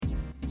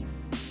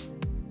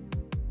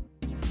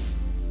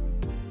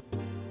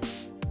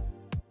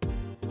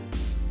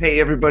Hey,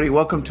 everybody,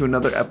 welcome to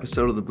another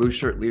episode of the Blue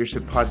Shirt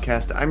Leadership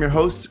Podcast. I'm your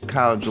host,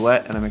 Kyle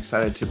Gillette, and I'm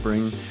excited to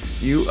bring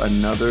you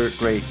another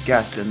great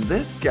guest. And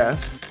this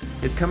guest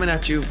is coming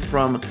at you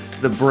from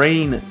the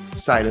brain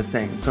side of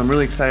things. So I'm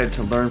really excited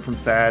to learn from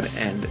Thad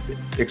and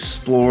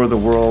explore the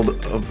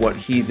world of what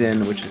he's in,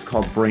 which is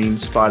called brain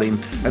spotting.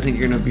 I think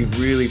you're going to be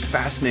really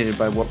fascinated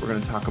by what we're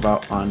going to talk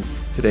about on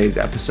today's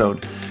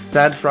episode.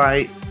 Thad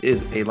Frye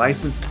is a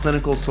licensed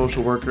clinical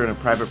social worker in a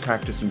private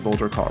practice in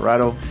Boulder,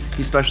 Colorado.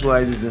 He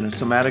specializes in a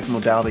somatic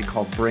modality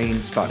called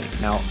brain spotting.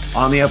 Now,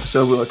 on the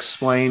episode, we'll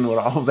explain what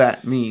all of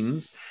that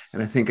means.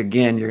 And I think,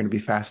 again, you're going to be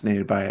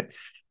fascinated by it.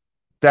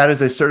 Thad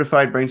is a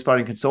certified brain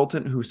spotting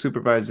consultant who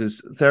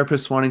supervises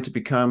therapists wanting to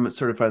become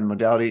certified in the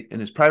modality.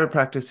 In his private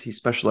practice, he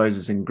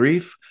specializes in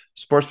grief,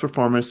 sports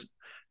performance,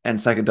 and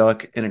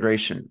psychedelic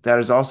integration. That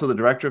is also the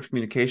director of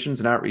communications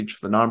and outreach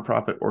for the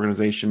nonprofit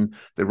organization,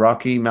 the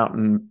Rocky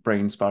Mountain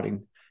Brain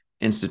Spotting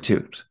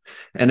Institute.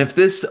 And if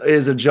this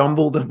is a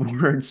jumbled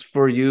of words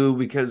for you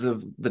because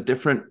of the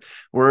different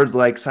words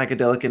like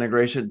psychedelic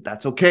integration,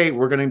 that's okay.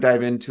 We're going to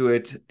dive into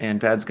it,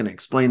 and Thad's going to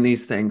explain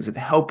these things and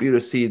help you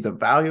to see the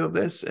value of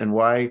this and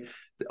why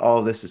all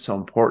of this is so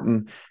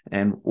important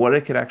and what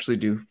it could actually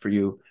do for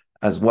you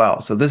as well.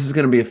 So this is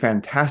going to be a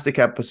fantastic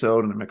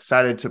episode, and I'm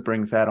excited to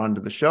bring Thad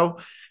onto the show.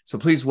 So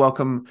please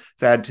welcome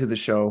Thad to the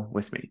show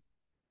with me.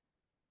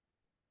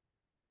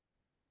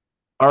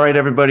 All right,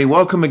 everybody,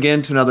 welcome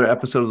again to another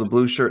episode of the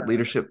Blue Shirt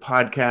Leadership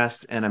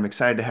Podcast, and I'm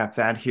excited to have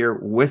Thad here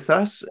with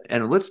us.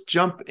 And let's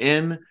jump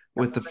in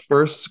with the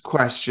first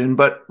question,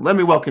 but let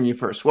me welcome you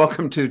first.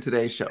 Welcome to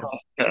today's show.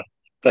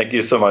 Thank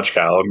you so much,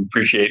 Kyle. I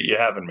appreciate you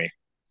having me.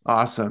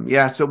 Awesome.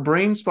 Yeah, so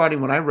brain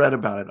spotting, when I read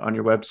about it on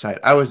your website,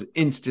 I was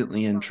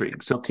instantly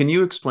intrigued. So can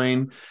you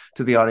explain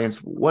to the audience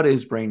what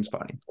is brain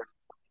spotting?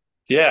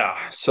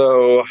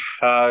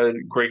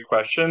 Great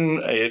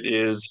question.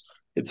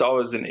 It's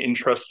always an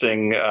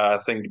interesting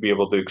thing to be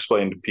able to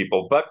explain to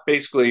people. But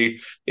basically,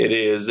 it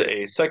is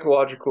a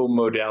psychological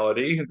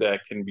modality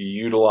that can be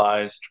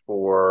utilized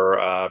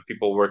for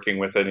people working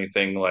with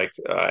anything like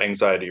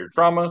anxiety or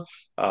trauma,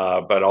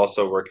 but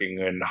also working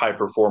in high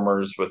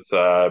performers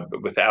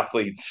with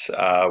athletes,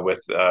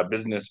 with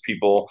business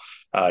people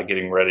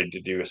getting ready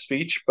to do a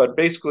speech. But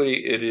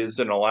basically, it is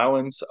an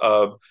allowance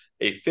of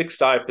a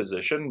fixed eye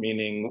position,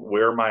 meaning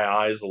where my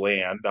eyes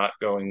land, not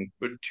going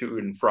to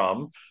and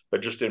from,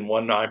 but just in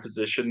one eye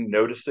position,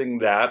 noticing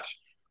that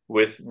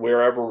with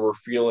wherever we're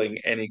feeling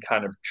any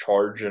kind of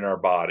charge in our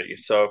body.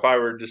 So if I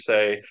were to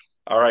say,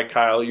 all right,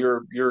 Kyle,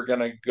 you're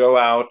gonna go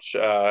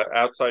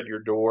outside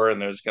your door,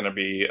 and there's gonna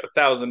be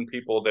 1,000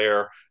 people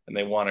there, and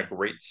they want a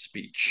great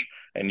speech,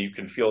 and you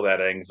can feel that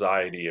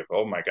anxiety of,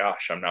 oh my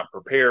gosh, I'm not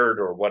prepared,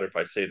 or what if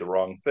I say the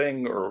wrong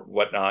thing, or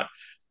whatnot.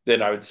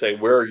 Then I would say,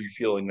 where are you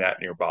feeling that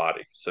in your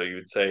body? So you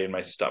would say, in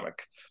my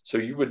stomach. So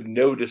you would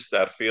notice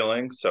that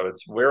feeling. So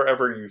it's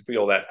wherever you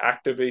feel that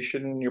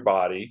activation in your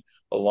body,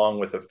 along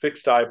with a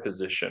fixed eye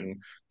position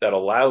that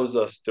allows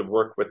us to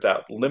work with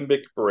that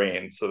limbic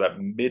brain. So that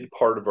mid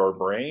part of our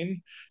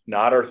brain,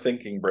 not our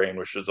thinking brain,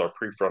 which is our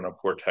prefrontal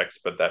cortex,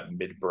 but that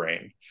mid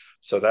brain.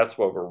 So that's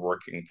what we're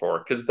working for,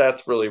 because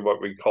that's really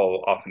what we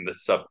call often the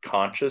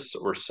subconscious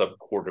or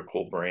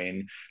subcortical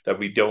brain that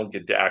we don't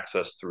get to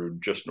access through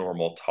just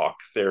normal talk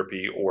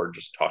therapy or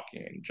just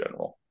talking in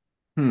general.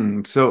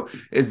 So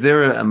is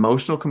there an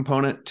emotional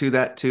component to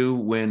that too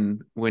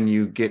when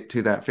you get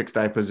to that fixed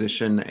eye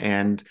position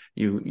and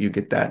you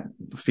get that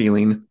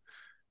feeling?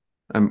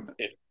 Um,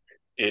 It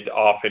it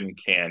often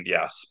can,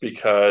 yes,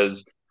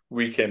 because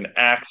we can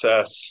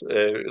access,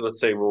 let's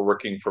say we're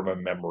working from a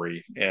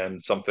memory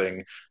and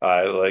something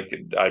I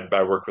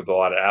work with a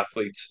lot of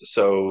athletes.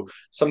 So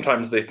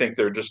sometimes they think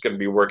they're just going to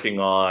be working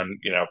on,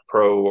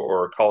 pro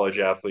or college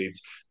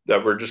athletes,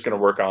 that we're just going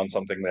to work on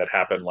something that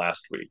happened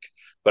last week.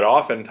 But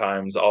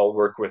oftentimes I'll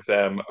work with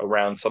them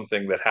around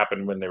something that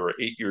happened when they were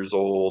 8 years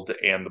old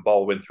and the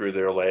ball went through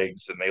their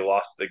legs and they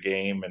lost the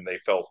game and they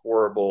felt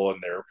horrible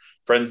and their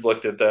friends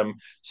looked at them.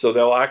 So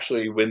they'll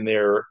actually, when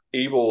they're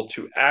able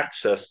to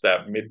access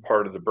that mid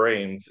part of the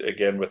brains,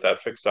 again, with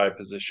that fixed eye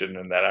position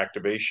and that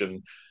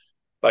activation,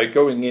 by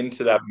going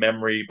into that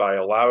memory, by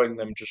allowing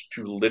them just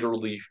to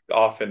literally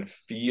often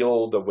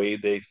feel the way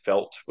they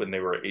felt when they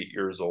were 8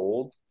 years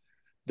old,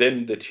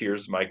 then the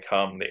tears might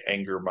come, the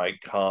anger might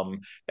come,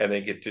 and they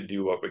get to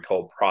do what we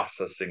call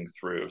processing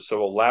through.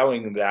 So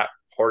allowing that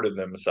part of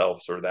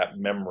themselves or that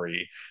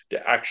memory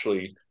to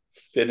actually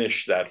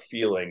finish that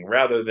feeling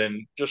rather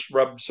than just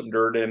rub some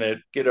dirt in it,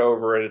 get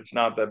over it. It's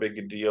not that big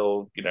a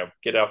deal,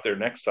 get out there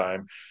next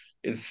time.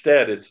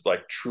 Instead, it's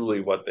like truly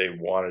what they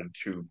wanted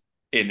to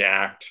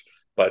enact,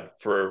 but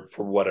for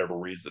whatever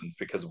reasons,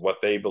 because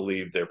what they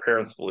believed, their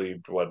parents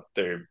believed, what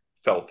they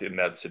felt in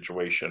that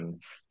situation,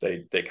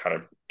 they kind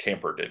of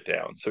tampered it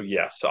down. So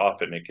yes,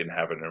 often it can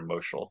have an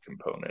emotional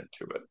component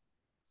to it.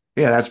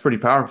 yeah, that's pretty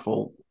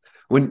powerful.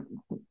 When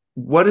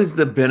what is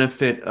the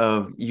benefit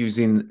of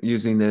using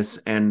this?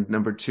 And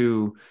number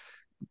two,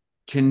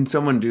 can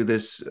someone do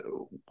this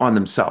on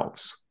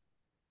themselves?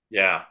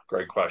 Yeah,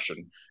 great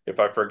question. If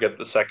I forget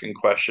the second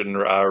question,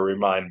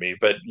 remind me.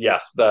 But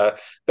yes, the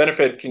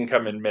benefit can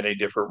come in many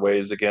different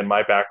ways. Again,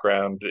 my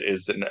background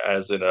is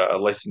a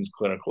licensed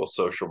clinical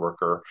social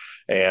worker,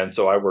 and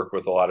so I work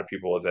with a lot of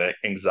people with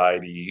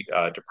anxiety,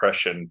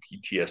 depression,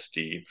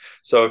 PTSD.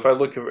 So if I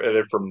look at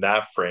it from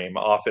that frame,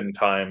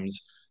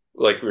 oftentimes,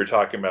 like we were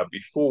talking about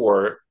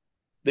before,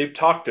 they've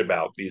talked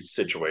about these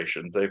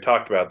situations. They've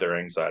talked about their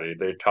anxiety.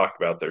 They've talked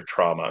about their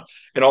trauma.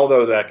 And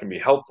although that can be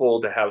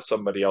helpful to have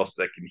somebody else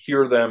that can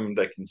hear them,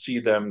 that can see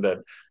them, that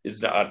is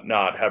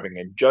not having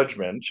a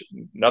judgment,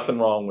 nothing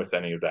wrong with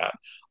any of that.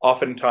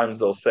 Oftentimes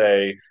they'll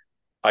say,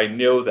 I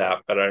know that,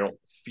 but I don't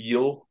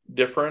feel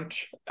different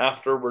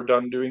after we're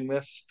done doing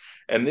this.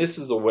 And this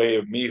is a way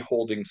of me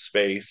holding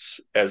space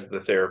as the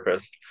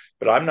therapist,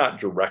 but I'm not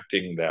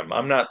directing them.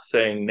 I'm not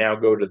saying, now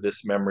go to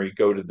this memory,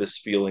 go to this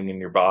feeling in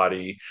your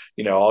body.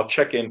 I'll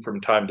check in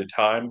from time to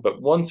time,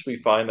 but once we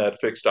find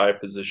that fixed eye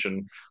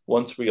position,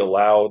 once we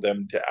allow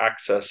them to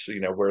access,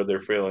 where they're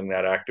feeling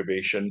that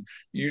activation,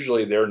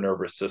 usually their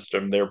nervous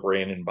system, their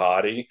brain and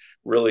body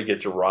really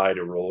get to ride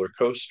a roller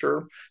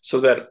coaster. So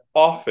that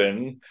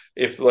often,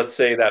 if let's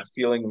say that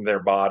feeling in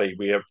their body,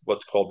 we have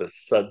what's called the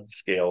SUD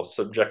scale,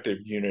 subjective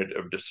unit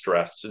of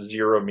distress.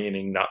 0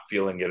 meaning not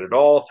feeling it at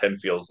all, 10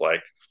 feels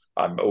like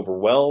I'm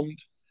overwhelmed.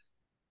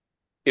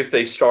 If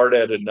they start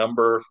at a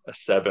number, a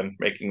 7,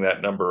 making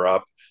that number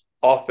up,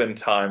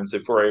 oftentimes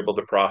if we're able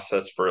to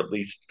process for at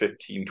least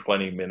 15,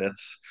 20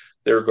 minutes,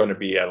 they're going to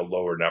be at a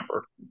lower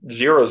number.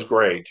 0 is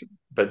great,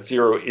 but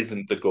 0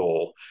 isn't the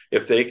goal.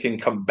 If they can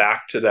come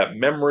back to that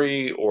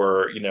memory,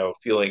 or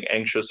feeling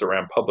anxious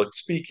around public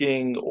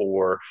speaking,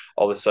 or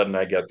all of a sudden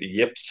I get the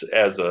yips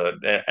as an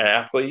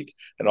athlete,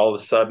 and all of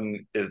a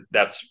sudden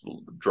that's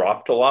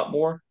dropped a lot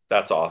more,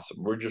 that's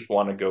awesome. We just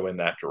want to go in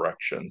that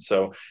direction.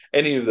 So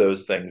any of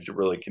those things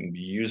really can be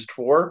used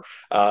for.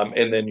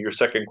 And then your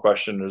second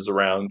question is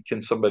around, can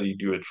somebody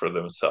do it for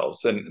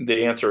themselves? And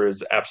the answer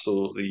is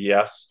absolutely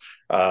yes.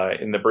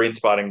 In the brain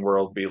spotting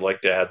world, we like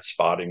to add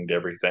spotting to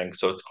everything.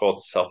 So it's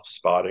called self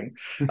spotting.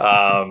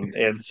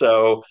 And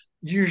so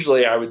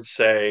usually I would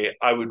say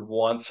I would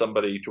want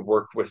somebody to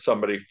work with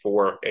somebody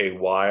for a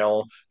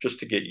while just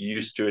to get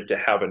used to it, to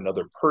have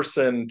another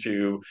person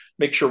to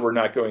make sure we're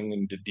not going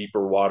into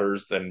deeper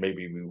waters than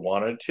maybe we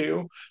wanted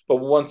to. But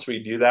once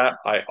we do that,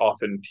 I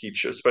often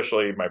teach,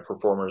 especially my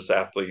performers,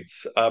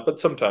 athletes, but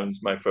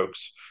sometimes my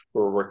folks who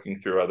are working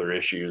through other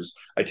issues,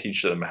 I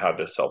teach them how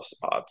to self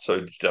spot. So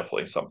it's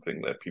definitely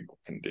something that people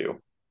can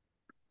do.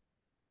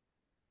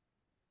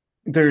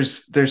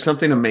 There's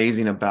something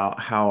amazing about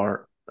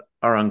how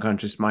our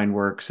unconscious mind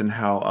works, and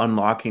how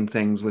unlocking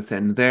things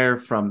within there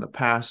from the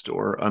past,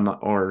 or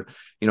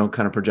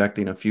kind of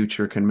projecting a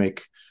future, can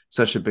make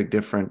such a big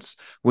difference.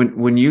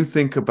 When you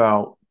think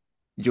about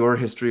your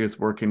history with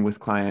working with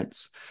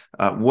clients,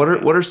 what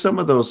are some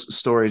of those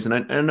stories?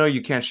 And I know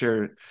you can't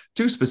share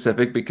too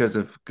specific because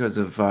of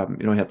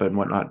HIPAA and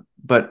whatnot,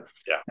 but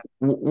Yeah.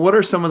 what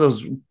are some of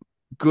those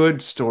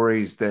good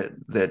stories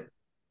that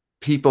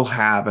people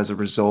have as a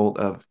result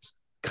of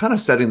kind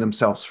of setting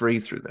themselves free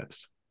through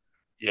this?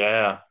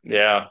 Yeah,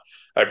 yeah,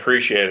 I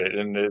appreciate it,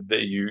 and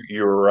that you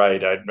were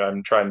right.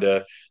 I'm trying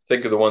to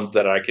think of the ones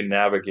that I can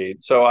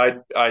navigate. So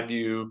I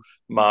do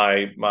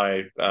my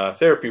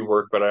therapy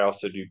work, but I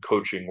also do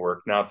coaching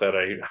work. Not that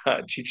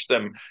I teach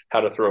them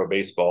how to throw a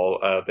baseball;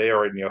 they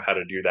already know how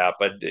to do that.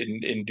 But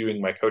in doing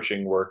my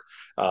coaching work,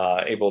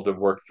 able to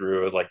work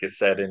through, like I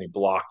said, any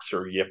blocks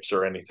or yips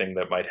or anything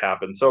that might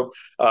happen. So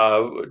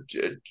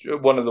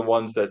one of the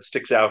ones that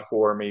sticks out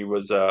for me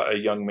was a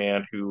young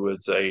man who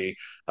was a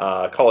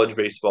college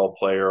baseball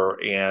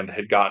player and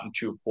had gotten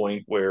to a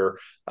point where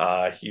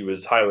he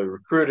was highly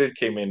recruited,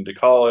 came into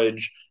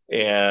college,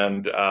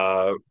 and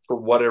for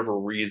whatever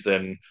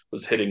reason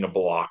was hitting a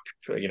block.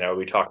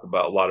 We talk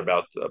about a lot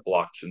about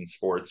blocks in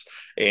sports,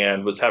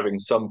 and was having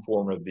some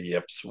form of the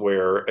yips,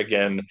 where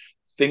again,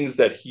 things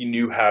that he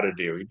knew how to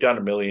do, he'd done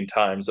a million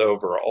times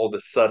over, all of a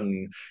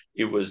sudden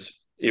it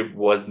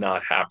was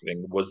not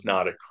happening, was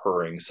not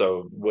occurring.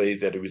 So the way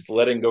that he was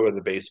letting go of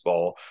the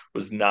baseball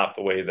was not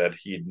the way that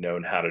he'd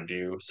known how to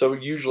do. So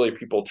usually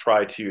people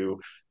try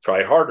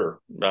harder,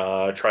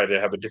 try to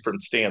have a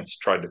different stance,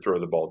 try to throw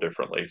the ball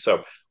differently.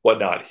 So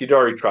whatnot. He'd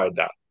already tried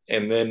that.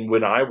 And then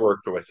when I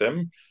worked with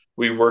him,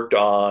 we worked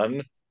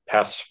on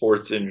past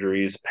sports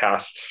injuries,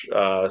 past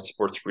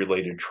sports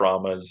related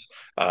traumas,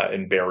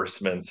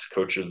 embarrassments,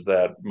 coaches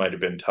that might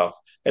have been tough.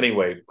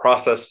 Anyway,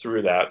 process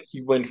through that.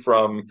 He went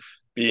from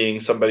being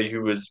somebody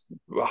who was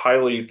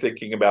highly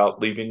thinking about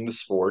leaving the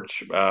sport,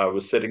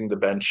 was sitting the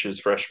bench his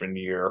freshman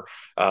year,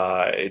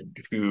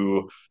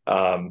 who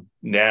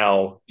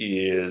now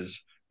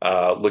is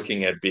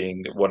looking at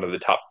being one of the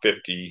top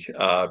 50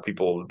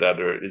 people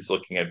is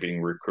looking at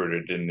being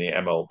recruited in the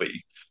MLB.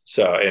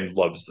 So, and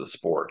loves the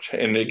sport.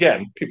 And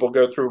again, people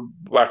go through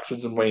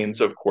waxes and wanes,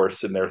 of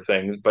course, in their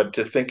things, but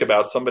to think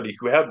about somebody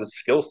who had the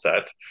skill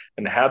set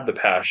and had the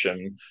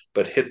passion,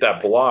 but hit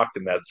that block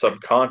in that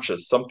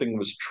subconscious, something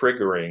was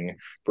triggering,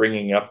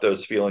 bringing up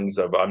those feelings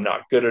of I'm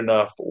not good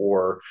enough,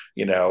 or,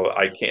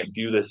 I can't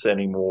do this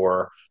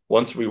anymore.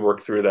 Once we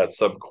work through that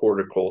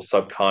subcortical,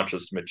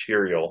 subconscious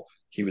material,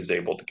 he was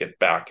able to get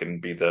back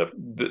and be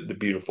the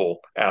beautiful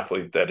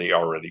athlete that he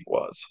already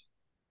was.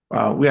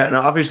 Wow. Yeah. And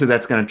obviously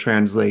that's going to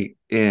translate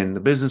in the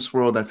business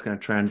world. That's going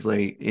to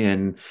translate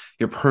in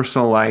your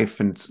personal life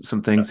and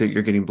some things that Yes.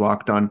 you're getting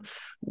blocked on.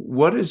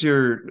 What is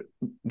your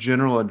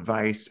general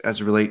advice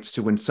as it relates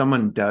to when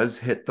someone does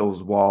hit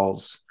those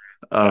walls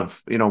Yeah.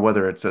 of,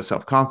 whether it's a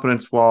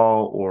self-confidence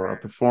wall or a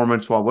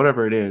performance wall,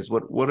 whatever it is,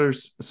 what are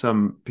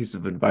some pieces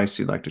of advice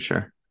you'd like to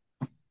share?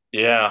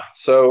 Yeah.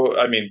 So,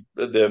 I mean,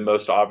 the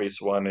most obvious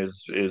one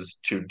is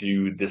to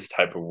do this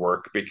type of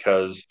work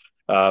because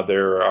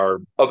there are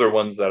other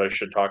ones that I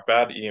should talk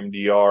about: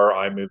 EMDR,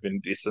 eye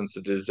movement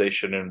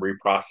desensitization and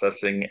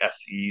reprocessing,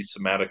 SE,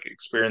 somatic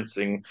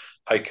experiencing,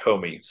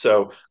 HICOMI.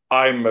 So,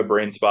 I'm a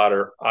brain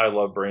spotter. I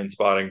love brain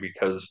spotting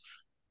because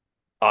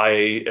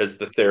I, as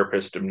the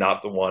therapist, am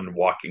not the one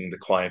walking the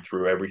client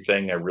through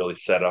everything. I really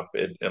set up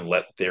it and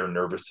let their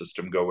nervous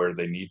system go where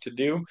they need to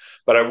do.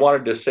 But I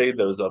wanted to say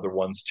those other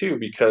ones too,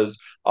 because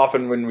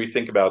often when we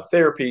think about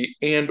therapy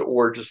and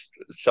or just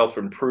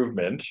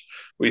self-improvement,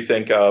 we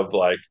think of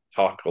like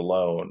talk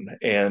alone.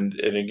 And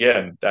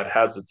again, that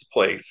has its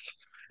place.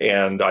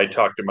 And I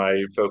talk to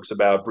my folks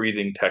about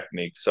breathing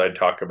techniques. I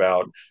talk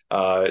about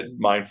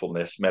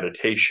mindfulness,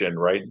 meditation,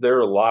 right? There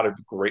are a lot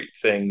of great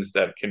things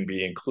that can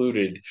be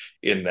included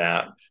in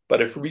that.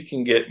 But if we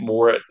can get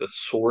more at the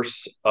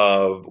source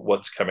of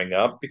what's coming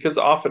up, because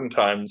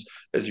oftentimes,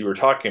 as you were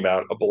talking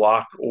about, a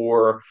block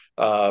or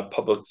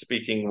public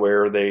speaking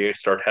where they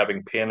start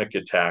having panic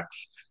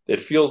attacks, it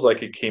feels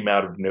like it came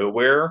out of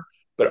nowhere.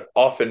 But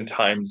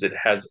oftentimes it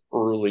has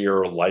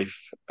earlier life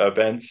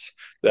events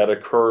that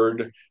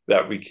occurred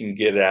that we can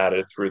get at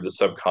it through the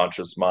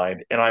subconscious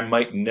mind. And I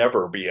might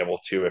never be able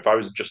to, if I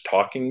was just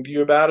talking to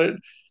you about it,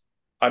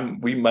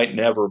 we might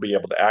never be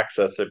able to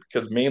access it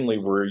because mainly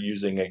we're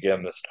using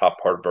again this top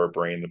part of our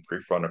brain, the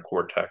prefrontal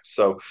cortex.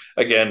 So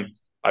again,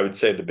 I would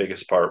say the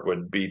biggest part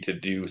would be to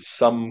do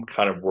some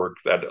kind of work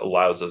that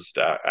allows us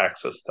to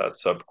access that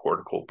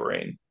subcortical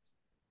brain.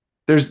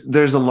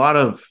 There's a lot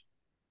of,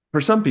 for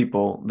some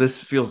people, this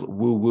feels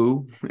woo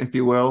woo, if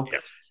you will,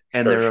 Yes,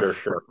 and sure, sure,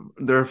 sure.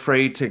 they're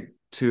afraid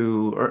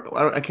to,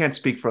 or I can't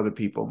speak for other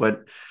people,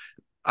 but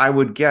I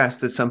would guess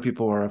that some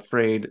people are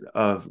afraid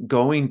of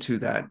going to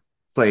that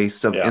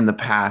place of Yeah, in the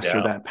past or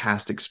yeah, that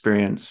past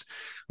experience.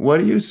 What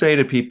do you say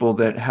to people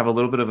that have a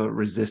little bit of a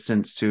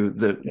resistance to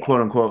the yeah,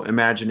 quote unquote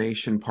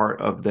imagination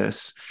part of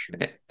this? sure,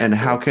 And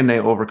how sure. can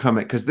they overcome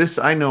it? Because this,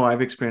 I know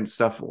I've experienced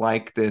stuff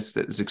like this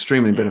that is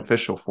extremely Mm.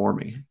 beneficial for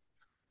me.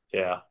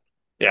 Yeah.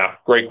 Yeah.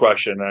 Great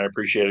question. I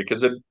appreciate it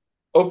because it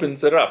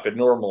opens it up, it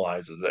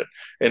normalizes it.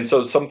 And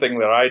so, something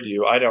that I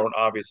do, I don't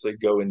obviously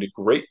go into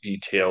great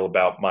detail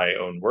about my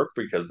own work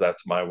because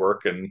that's my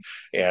work and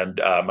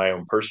my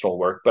own personal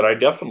work. But I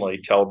definitely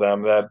tell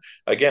them that,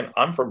 again,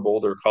 I'm from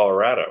Boulder,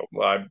 Colorado.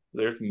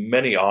 There's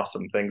many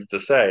awesome things to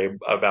say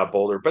about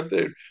Boulder, but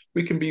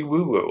we can be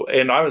woo woo.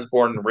 And I was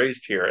born and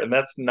raised here, and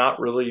that's not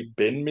really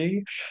been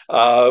me.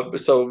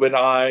 So when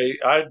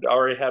I'd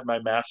already had my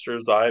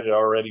master's, I had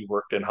already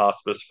worked in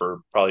hospice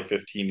for probably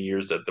 15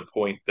 years at the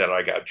point that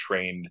I got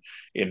trained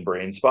in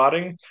brain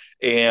spotting.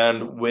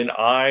 And when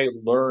I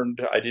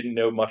learned, I didn't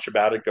know much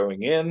about it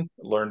going in,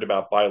 learned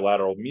about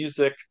bilateral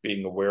music,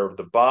 being aware of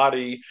the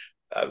body.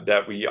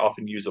 That we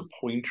often use a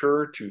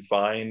pointer to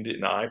find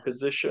an eye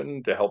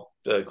position to help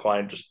the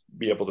client just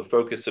be able to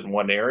focus in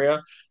one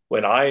area.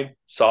 When I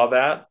saw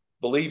that,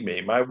 believe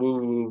me, my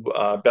woo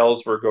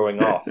bells were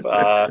going off.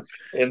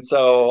 And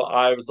so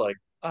I was like,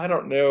 I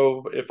don't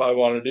know if I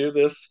want to do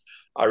this.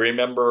 I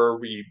remember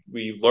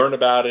we learn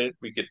about it,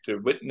 we get to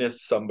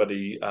witness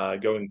somebody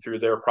going through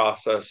their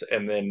process,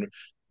 and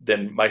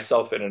then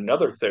myself and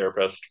another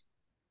therapist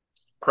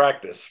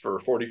practice for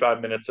 45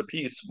 minutes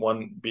apiece,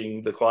 one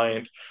being the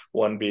client,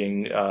 one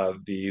being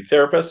the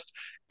therapist.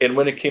 And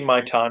when it came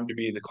my time to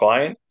be the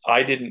client,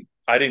 I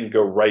didn't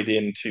go right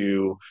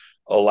into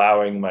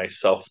allowing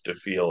myself to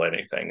feel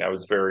anything. I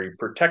was very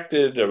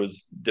protected. I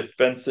was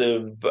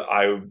defensive.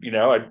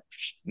 I'd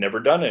never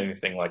done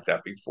anything like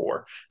that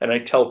before. And I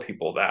tell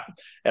people that.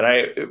 And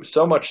it was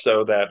so much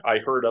so that I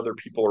heard other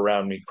people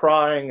around me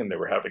crying and they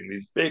were having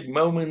these big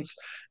moments.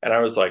 And I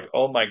was like,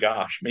 oh my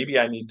gosh, maybe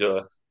I need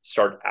to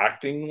start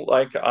acting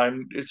like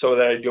I'm so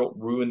that I don't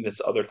ruin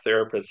this other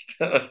therapist's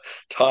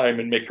time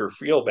and make her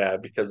feel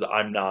bad because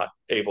I'm not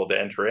able to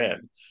enter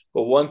in.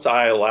 But once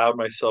I allowed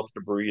myself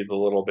to breathe a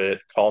little bit,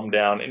 calm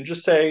down, and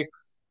just say,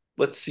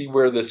 let's see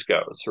where this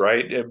goes,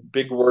 right? A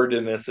big word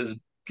in this is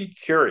be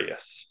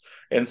curious.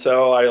 And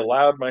so I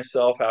allowed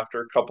myself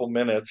after a couple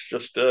minutes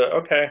just to,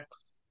 okay,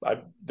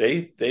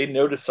 they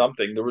noticed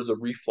something. There was a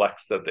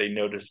reflex that they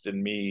noticed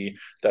in me,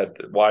 that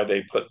why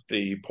they put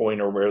the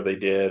pointer where they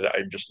did.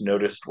 I just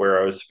noticed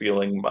where I was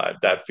feeling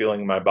that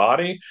feeling in my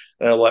body,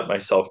 and I let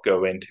myself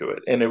go into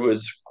it. And it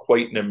was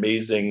quite an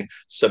amazing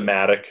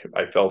somatic.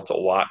 I felt a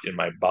lot in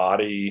my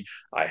body.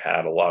 I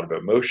had a lot of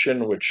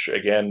emotion, which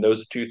again,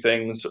 those two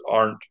things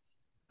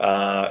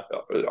uh,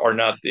 are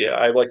not the.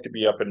 I like to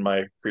be up in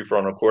my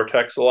prefrontal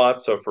cortex a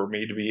lot. So for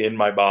me to be in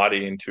my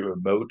body and to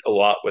emote a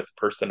lot with a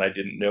person I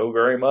didn't know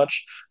very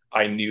much,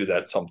 I knew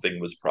that something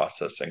was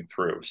processing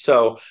through.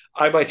 So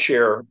I might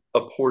share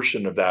a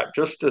portion of that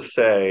just to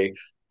say,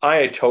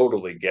 I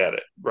totally get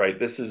it, right?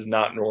 This is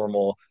not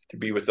normal to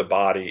be with the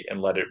body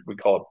and let it, we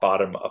call it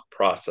bottom up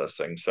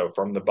processing. So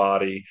from the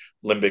body,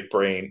 limbic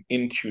brain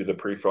into the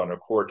prefrontal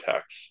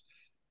cortex.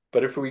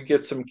 But if we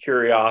get some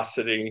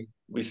curiosity,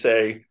 we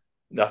say,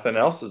 nothing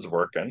else is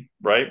working,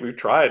 right?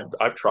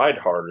 I've tried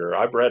harder.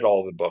 I've read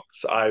all the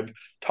books. I've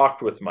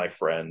talked with my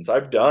friends.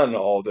 I've done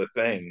all the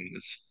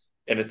things.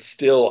 And it's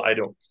still, I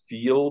don't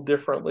feel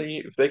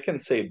differently. If they can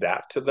say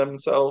that to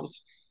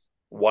themselves,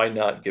 why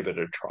not give it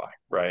a try,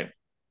 right?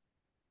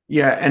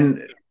 Yeah,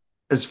 and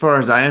as far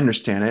as I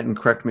understand it, and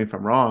correct me if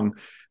I'm wrong,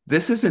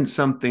 this isn't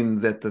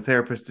something that the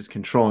therapist is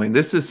controlling.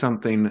 This is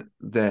something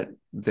that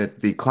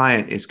the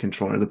client is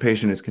controlling, or the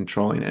patient is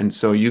controlling. And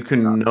so you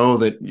can know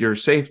that you're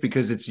safe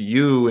because it's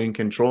you in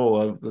control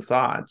of the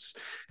thoughts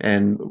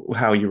and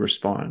how you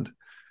respond.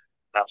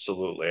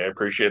 Absolutely. I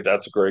appreciate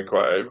that's a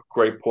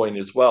great point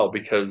as well,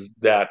 because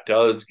that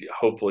does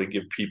hopefully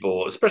give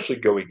people, especially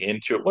going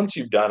into it, once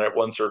you've done it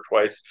once or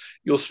twice,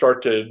 you'll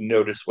start to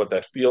notice what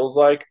that feels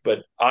like.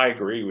 But I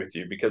agree with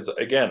you, because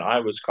again,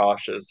 I was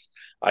cautious.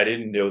 I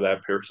didn't know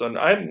that person.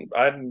 I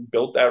hadn't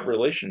built that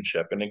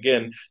relationship. And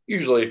again,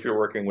 usually if you're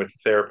working with a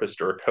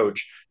therapist or a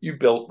coach, you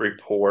built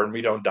rapport, and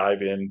we don't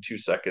dive in 2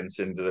 seconds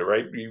into the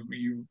right.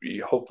 You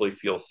hopefully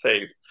feel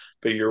safe.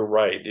 But you're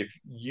right. If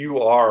you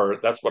are,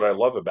 that's what I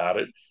love about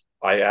it.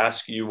 I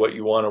ask you what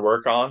you want to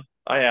work on.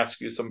 I ask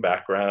you some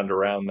background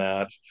around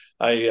that.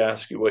 I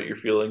ask you what you're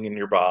feeling in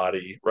your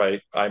body,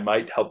 right? I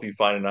might help you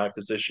find an eye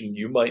position.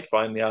 You might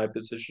find the eye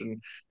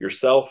position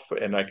yourself,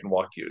 and I can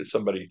walk you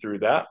somebody through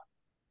that.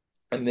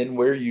 And then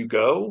where you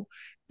go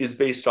is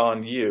based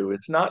on you.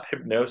 It's not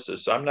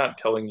hypnosis. I'm not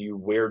telling you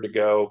where to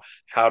go,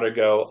 how to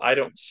go. I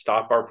don't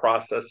stop our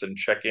process and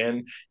check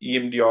in.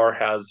 EMDR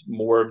has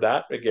more of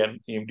that. Again,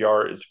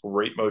 EMDR is a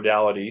great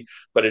modality,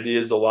 but it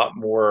is a lot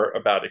more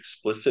about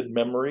explicit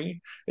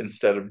memory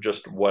instead of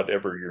just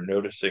whatever you're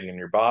noticing in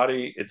your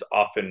body. It's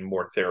often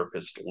more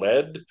therapist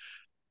led.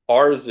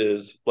 Ours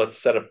is, let's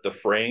set up the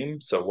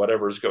frame. So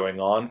whatever's going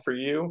on for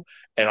you,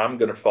 and I'm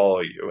going to follow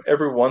you.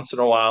 Every once in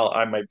a while,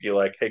 I might be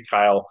like, hey,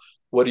 Kyle,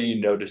 what are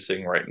you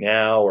noticing right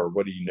now? Or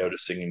what are you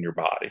noticing in your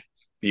body?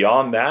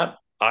 Beyond that,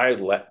 I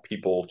let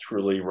people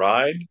truly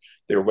ride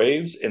their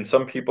waves. And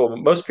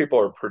most people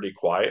are pretty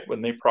quiet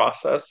when they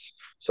process.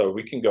 So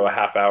we can go a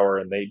half hour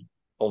and they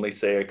only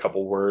say a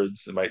couple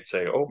words. They might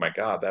say, oh my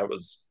God,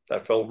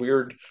 that felt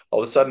weird.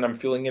 All of a sudden I'm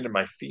feeling it in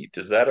my feet.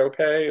 Is that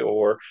okay?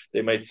 Or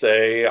they might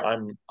say,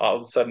 I'm all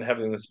of a sudden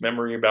having this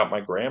memory about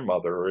my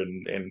grandmother,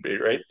 and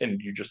right, and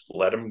you just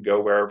let them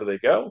go wherever they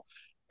go.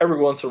 Every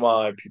once in a while,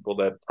 I have people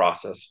that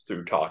process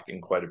through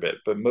talking quite a bit,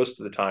 but most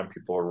of the time,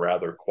 people are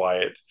rather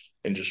quiet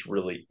and just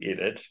really in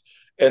it.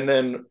 And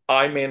then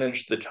I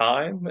manage the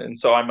time. And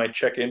so I might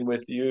check in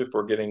with you if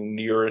we're getting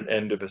near an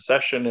end of a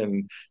session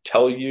and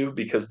tell you,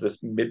 because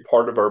this mid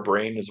part of our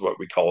brain is what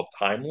we call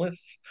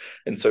timeless.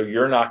 And so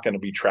you're not going to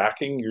be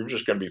tracking, you're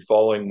just going to be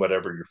following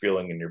whatever you're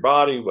feeling in your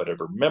body,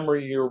 whatever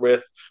memory you're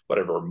with,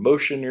 whatever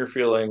emotion you're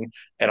feeling.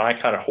 And I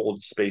kind of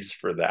hold space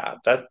for that.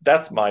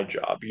 That's my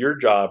job. Your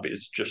job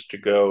is just to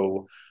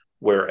go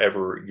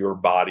wherever your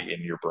body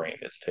and your brain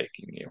is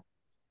taking you.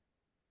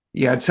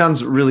 Yeah, it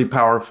sounds really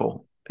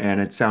powerful.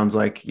 And it sounds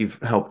like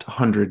you've helped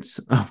hundreds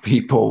of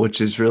people, which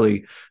is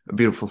really a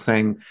beautiful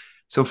thing.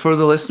 So, for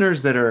the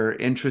listeners that are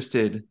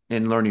interested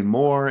in learning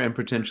more and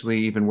potentially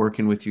even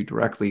working with you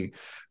directly,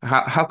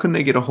 how can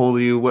they get a hold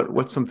of you?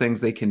 What's some things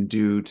they can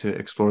do to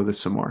explore this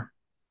some more?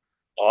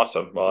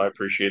 Awesome. Well, I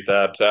appreciate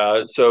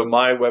that. So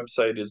my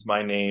website is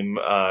my name,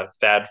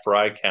 Thad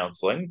Frye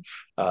Counseling.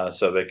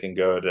 So they can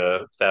go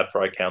to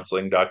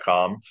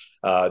thadfrycounseling.com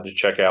to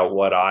check out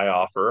what I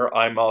offer.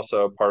 I'm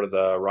also part of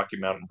the Rocky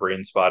Mountain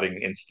Brain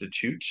Spotting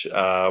Institute,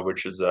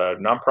 which is a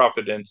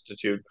nonprofit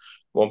institute.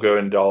 Won't go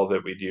into all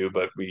that we do,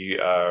 but we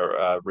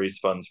raise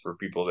funds for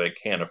people that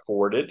can't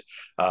afford it.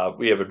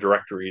 We have a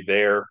directory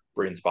there.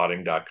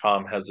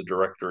 Brainspotting.com has a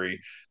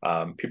directory.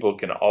 People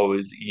can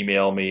always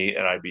email me,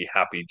 and I'd be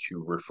happy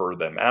to refer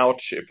them out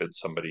if it's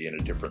somebody in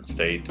a different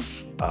state.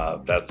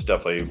 That's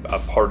definitely a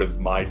part of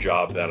my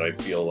job that I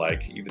feel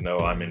like, even though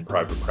I'm in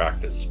private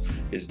practice,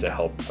 is to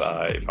help.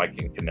 If I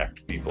can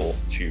connect people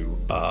to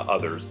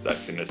others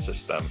that can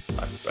assist them,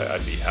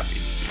 I'd be happy to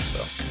do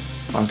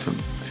so. Awesome.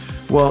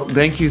 Well,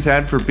 thank you,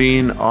 Thad, for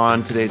being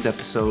on today's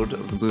episode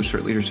of the Blue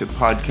Shirt Leadership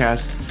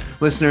Podcast.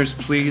 Listeners,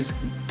 please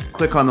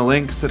click on the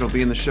links that'll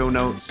be in the show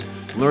notes.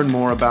 Learn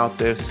more about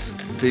this.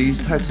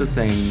 these types of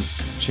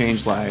things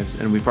change lives,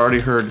 and we've already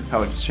heard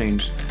how it's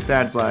changed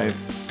Thad's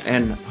life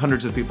and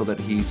hundreds of people that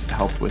he's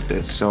helped with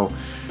this. So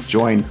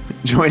join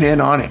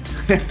in on it.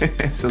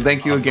 So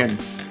thank you again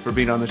for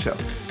being on the show.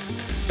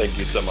 Thank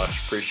you so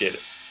much. Appreciate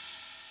it.